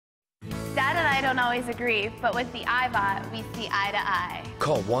I don't always agree, but with the iBOT, we see eye to eye.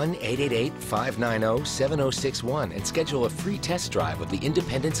 Call 1-888-590-7061 and schedule a free test drive of the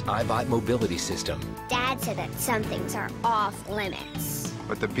Independence iBOT mobility system. Dad said that some things are off limits.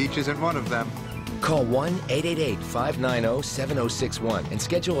 But the beach isn't one of them. Call 1-888-590-7061 and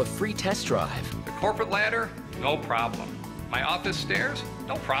schedule a free test drive. The corporate ladder? No problem. My office stairs?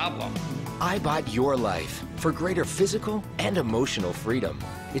 No problem. iBOT Your Life for greater physical and emotional freedom.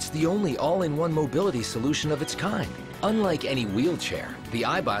 It's the only all-in-one mobility solution of its kind. Unlike any wheelchair, the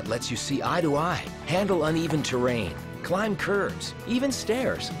iBOT lets you see eye to eye, handle uneven terrain, climb curbs, even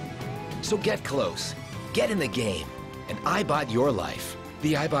stairs. So get close, get in the game, and iBOT Your Life.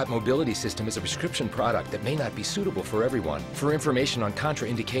 The iBOT mobility system is a prescription product that may not be suitable for everyone. For information on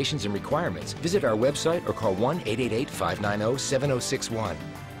contraindications and requirements, visit our website or call 1-888-590-7061.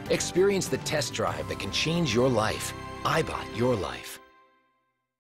 Experience the test drive that can change your life. iBOT Your Life.